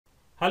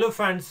Hello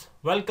friends,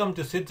 welcome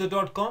to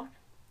Sidza.com.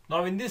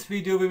 Now in this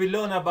video we will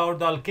learn about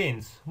the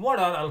alkanes. What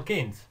are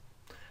alkanes?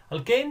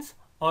 Alkanes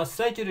are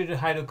saturated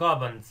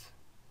hydrocarbons,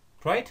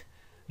 right?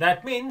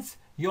 That means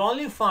you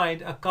only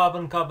find a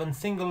carbon-carbon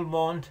single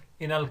bond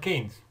in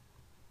alkanes.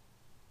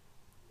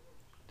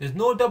 There's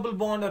no double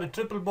bond or a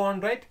triple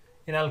bond, right,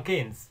 in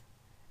alkanes.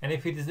 And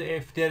if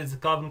there is a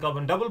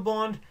carbon-carbon double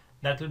bond,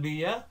 that will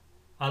be a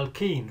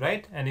alkene,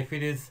 right? And if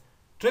it is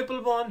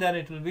triple bond, then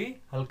it will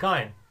be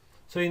alkyne.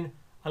 So in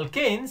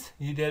alkanes,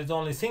 there is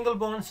only single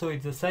bond, so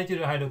it's a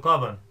saturated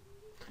hydrocarbon.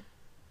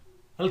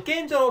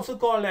 Alkanes are also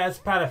called as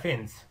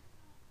paraffins,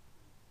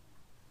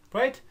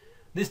 right?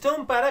 This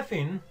term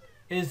paraffin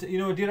is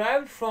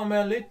derived from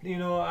a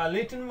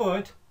Latin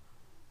word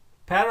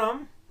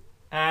param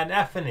and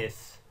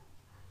affinis.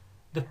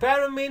 The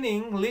param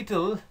meaning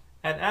little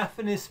and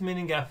affinis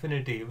meaning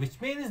affinity, which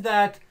means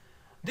that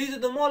these are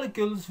the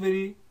molecules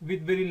with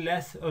very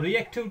less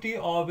reactivity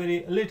or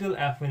very little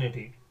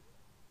affinity.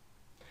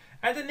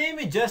 And the name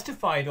is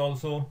justified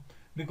also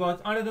because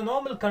under the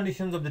normal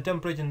conditions of the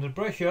temperature and the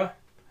pressure,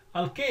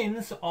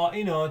 alkanes are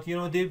inert.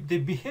 They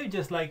behave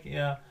just like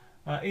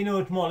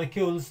inert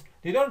molecules.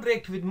 They don't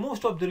react with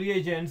most of the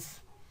reagents.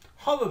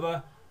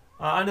 However,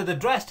 under the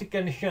drastic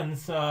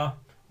conditions,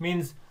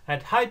 means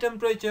at high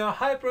temperature,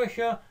 high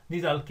pressure,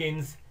 these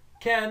alkanes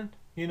can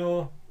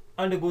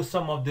undergo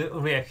some of the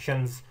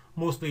reactions,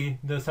 mostly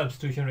the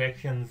substitution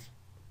reactions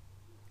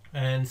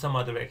and some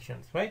other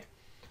reactions, right?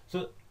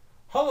 So,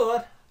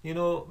 however,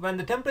 when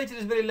the temperature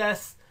is very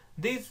less,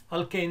 these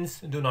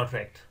alkanes do not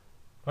react,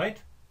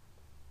 right?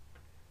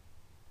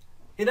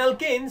 In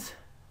alkanes,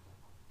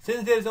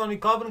 since there is only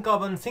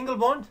carbon-carbon single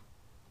bond,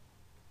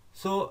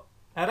 so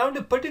around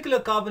a particular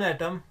carbon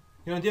atom,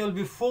 there will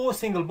be 4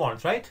 single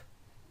bonds, right?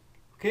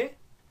 Okay,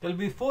 there will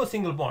be 4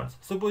 single bonds.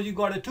 Suppose you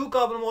got a 2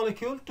 carbon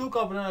molecule, 2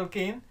 carbon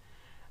alkane,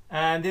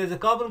 and there is a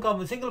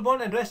carbon-carbon single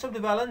bond, and rest of the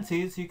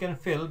valencies you can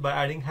fill by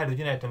adding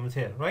hydrogen atoms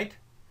here, right?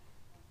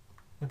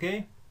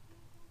 Okay.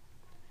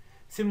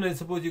 Similarly,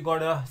 suppose you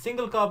got a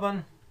single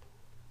carbon,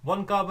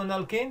 1 carbon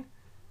alkane,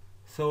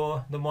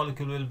 so the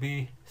molecule will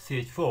be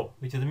CH4,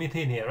 which is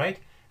methane here, right?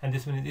 And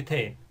this one is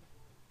ethane.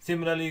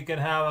 Similarly, you can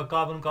have a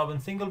carbon-carbon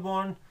single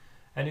bond,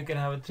 and you can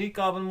have a 3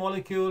 carbon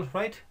molecule,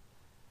 right?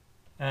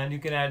 And you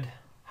can add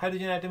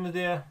hydrogen atoms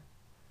there.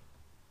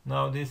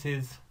 Now this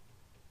is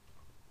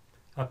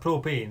a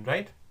propane,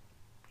 right?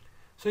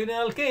 So in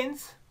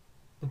alkanes,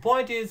 the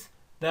point is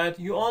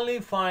that you only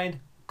find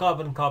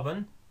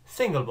carbon-carbon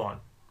single bond.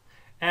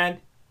 And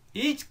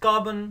each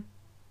carbon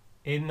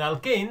in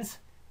alkanes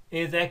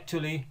is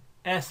actually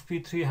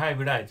sp3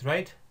 hybridized,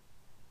 right?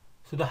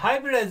 So the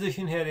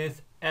hybridization here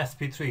is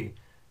sp3.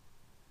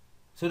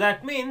 So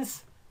that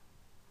means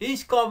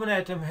each carbon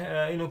atom,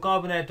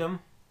 carbon atom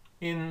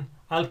in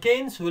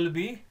alkanes will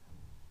be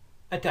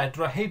a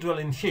tetrahedral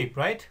in shape,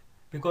 right?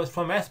 Because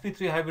from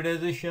sp3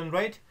 hybridization,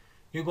 right,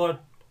 you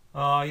got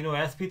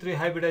sp3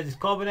 hybridized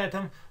carbon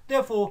atom.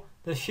 Therefore,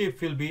 the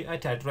shape will be a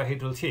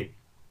tetrahedral shape.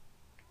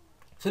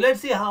 So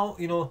let's see how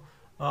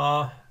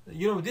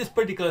this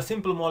particular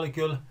simple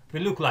molecule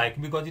will look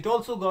like, because it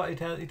also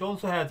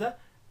has a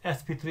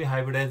sp3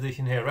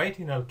 hybridization here, right,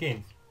 in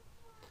alkanes.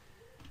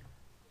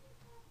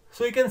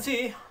 So you can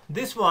see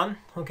this one,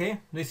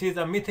 okay, this is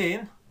a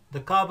methane, the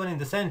carbon in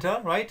the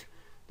center, right?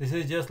 This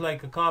is just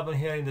like a carbon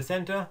here in the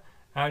center,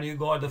 and you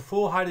got the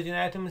 4 hydrogen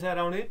atoms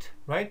around it,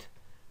 right?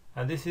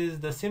 And this is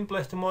the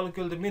simplest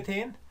molecule, the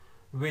methane,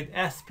 with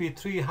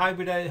sp3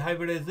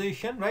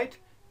 hybridization, right?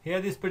 Here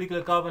this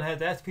particular carbon has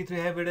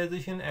sp3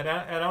 hybridization.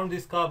 Around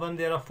this carbon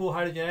there are 4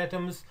 hydrogen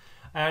atoms,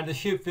 and the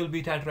shape will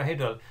be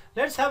tetrahedral.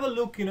 Let's have a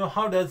look,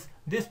 how does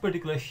this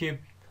particular shape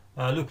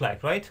look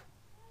like, right?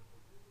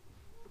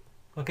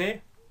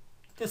 Okay,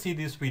 just see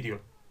this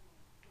video.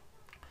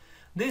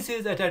 This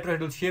is a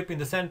tetrahedral shape. In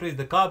the center is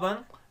the carbon,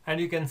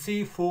 and you can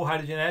see 4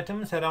 hydrogen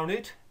atoms around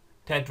it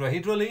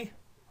tetrahedrali.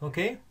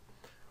 Okay,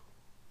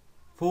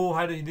 4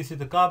 hydrogen, this is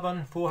the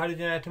carbon, 4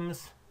 hydrogen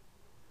atoms,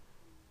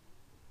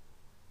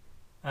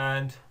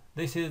 and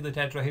this is the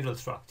tetrahedral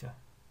structure,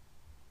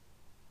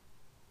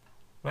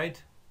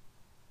 right?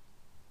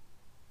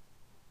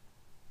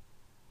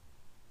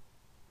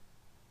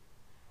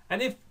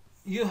 And if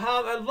you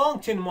have a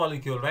long chain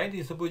molecule,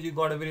 right, suppose you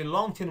got a very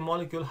long chain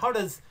molecule, how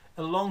does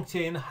a long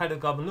chain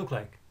hydrocarbon look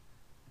like?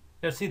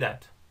 Let's see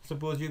that.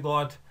 Suppose you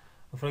got,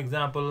 for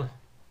example,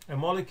 a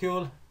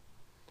molecule.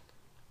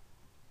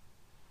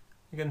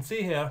 You can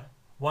see here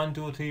 1,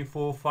 2, 3,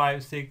 4,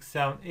 5, 6,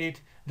 7,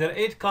 8. There are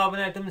 8 carbon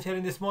atoms here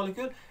in this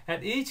molecule,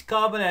 and each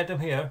carbon atom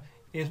here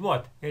is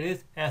what? It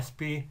is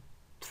sp3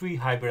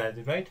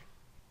 hybridized, right?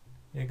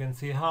 You can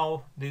see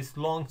how this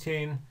long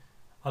chain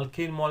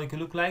alkane molecule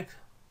look like.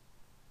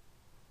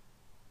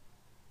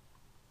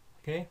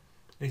 Okay,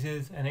 this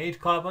is an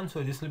 8 carbon,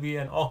 so this will be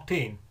an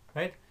octane,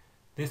 right?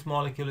 This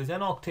molecule is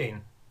an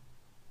octane.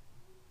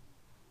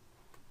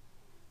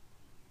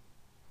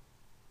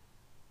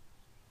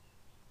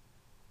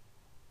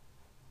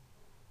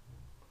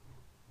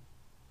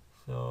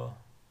 So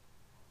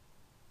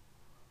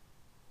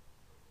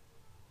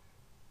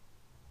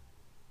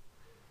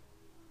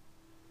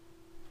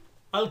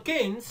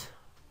alkanes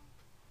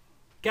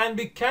can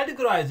be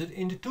categorized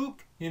into two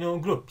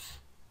groups.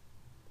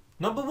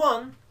 Number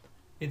one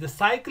is the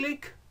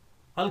cyclic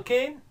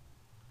alkane,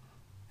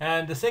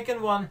 and the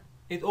second one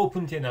is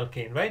open chain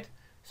alkane, right?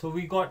 So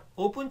we got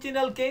open chain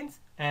alkanes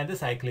and the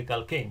cyclic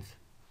alkanes,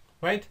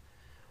 right?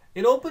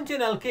 In open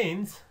chain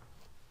alkanes,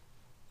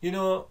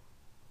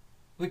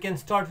 we can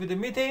start with the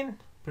methane,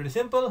 pretty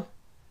simple.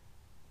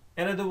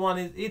 Another one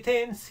is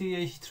ethane,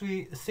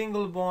 CH3,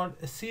 single bond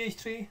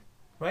CH3,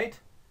 right?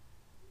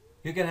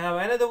 You can have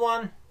another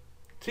one,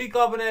 3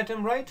 carbon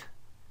atom, right?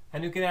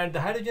 And you can add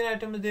the hydrogen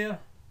atoms there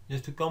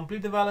just to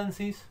complete the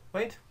valencies,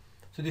 right?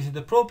 So this is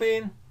the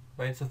propane,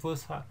 right? So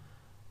first,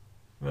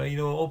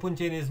 open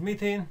chain is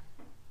methane,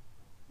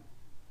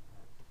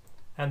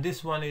 and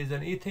this one is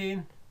an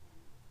ethane,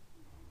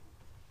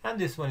 and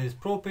this one is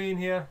propane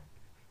here.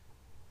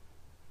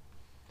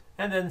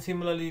 And then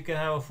similarly you can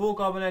have a 4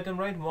 carbon atom,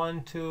 right?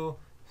 1, 2,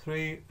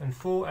 3 and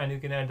 4, and you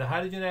can add the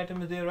hydrogen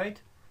atoms there,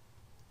 right?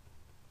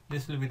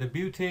 This will be the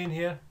butane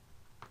here.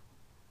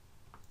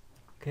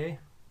 Okay,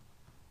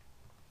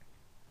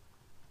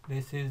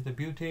 this is the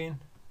butane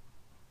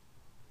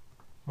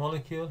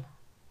molecule.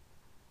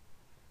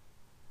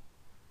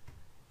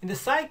 In the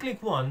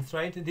cyclic ones,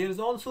 right, there is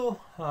also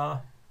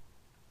a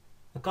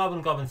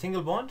carbon-carbon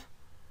single bond,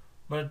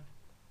 but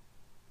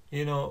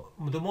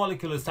the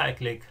molecule is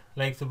cyclic.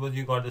 Like suppose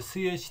you got the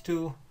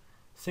CH2,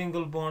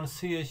 single bond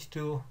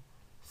CH2,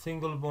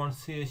 single bond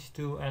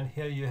CH2, and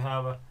here you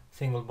have a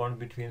single bond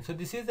between. So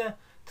this is a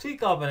 3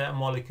 carbon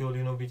molecule,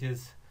 which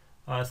is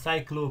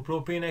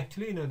cyclopropane.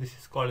 Actually, this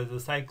is called as a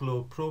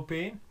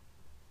cyclopropane.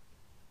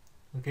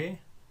 Okay,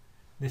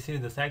 this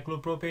is the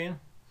cyclopropane,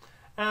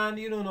 and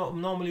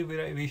normally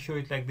we show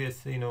it like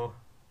this,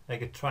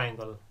 like a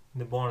triangle,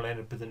 the bond line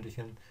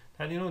representation.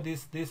 And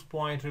this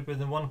point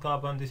represents 1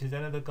 carbon, this is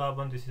another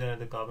carbon, this is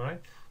another carbon,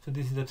 right? So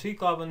this is a 3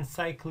 carbon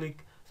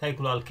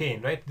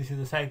cycloalkane, right? This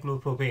is a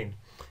cyclopropane.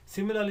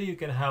 Similarly, you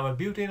can have a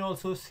butane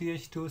also,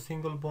 CH2,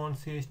 single bond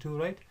CH2,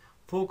 right?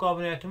 4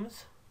 carbon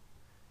atoms,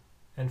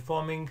 and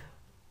forming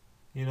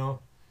a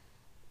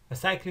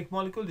cyclic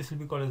molecule. This will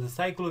be called as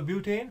a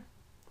cyclobutane,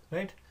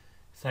 right?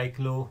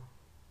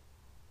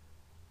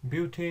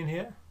 Cyclobutane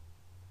here.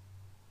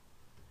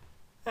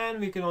 And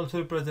we can also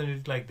represent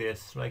it like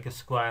this, like a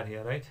square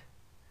here, right?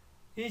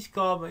 Each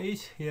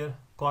here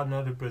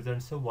corner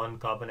represents a 1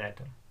 carbon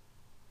atom.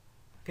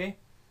 Okay,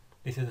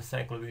 this is the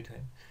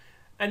cyclobutane.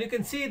 And you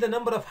can see the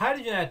number of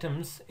hydrogen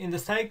atoms in the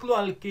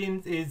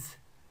cycloalkanes is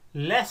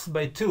less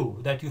by 2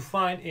 that you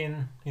find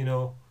in in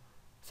the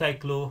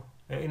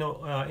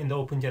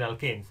open chain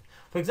alkanes.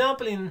 For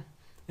example, in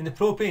the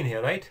propane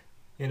here, right?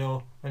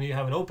 When you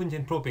have an open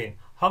chain propane,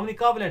 how many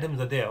carbon atoms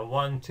are there?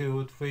 1,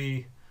 2,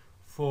 3,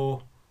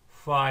 4,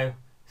 5,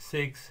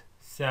 6,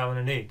 7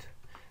 and 8.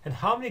 And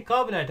how many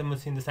carbon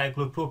atoms in the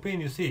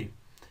cyclopropane you see?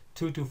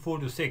 2 to 4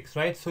 to 6,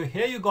 right? So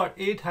here you got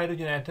 8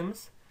 hydrogen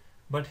atoms,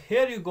 but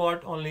here you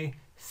got only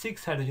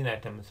 6 hydrogen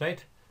atoms,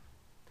 right?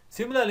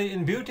 Similarly,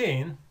 in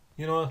butane,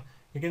 you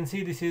can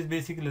see this is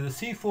basically the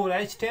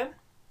C4H10,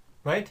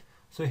 right?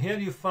 So here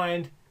you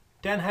find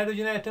 10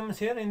 hydrogen atoms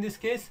here in this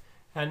case,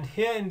 and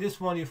here in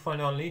this one you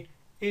find only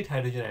 8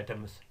 hydrogen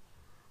atoms.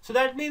 So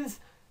that means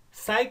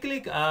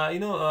cyclic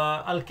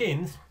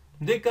alkanes,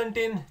 they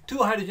contain 2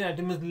 hydrogen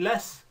atoms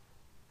less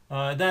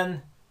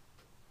than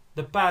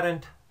the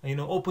parent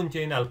open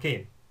chain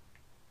alkane,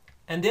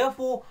 and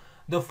therefore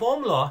the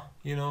formula,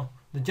 the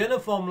general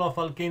formula of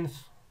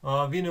alkanes,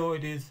 we know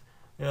it is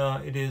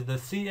the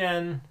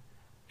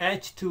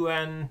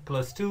CnH2n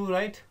plus 2,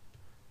 right?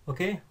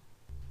 Okay,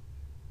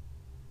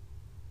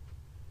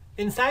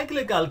 in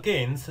cyclic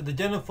alkanes the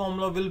general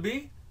formula will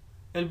be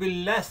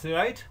less,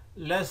 right?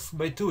 Less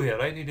by 2 here,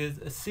 right? It is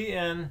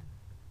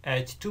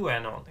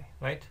CnH2n only,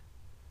 right?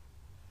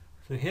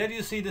 So here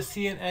you see the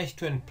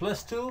CnH2n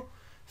plus 2.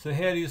 So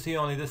here you see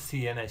only the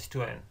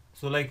CnH2n.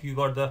 So like you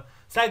got the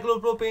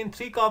cyclopropane,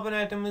 3 carbon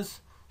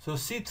atoms. So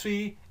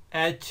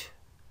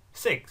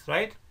C3H6,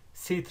 right?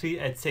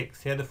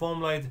 C3H6. Here the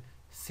formula is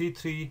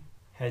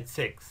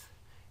C3H6.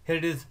 Here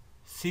it is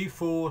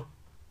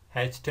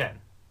C4H10.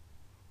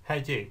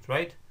 H8,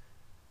 right?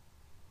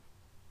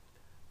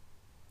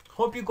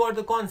 Hope you got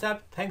the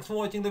concept. Thanks for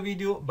watching the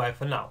video. Bye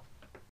for now.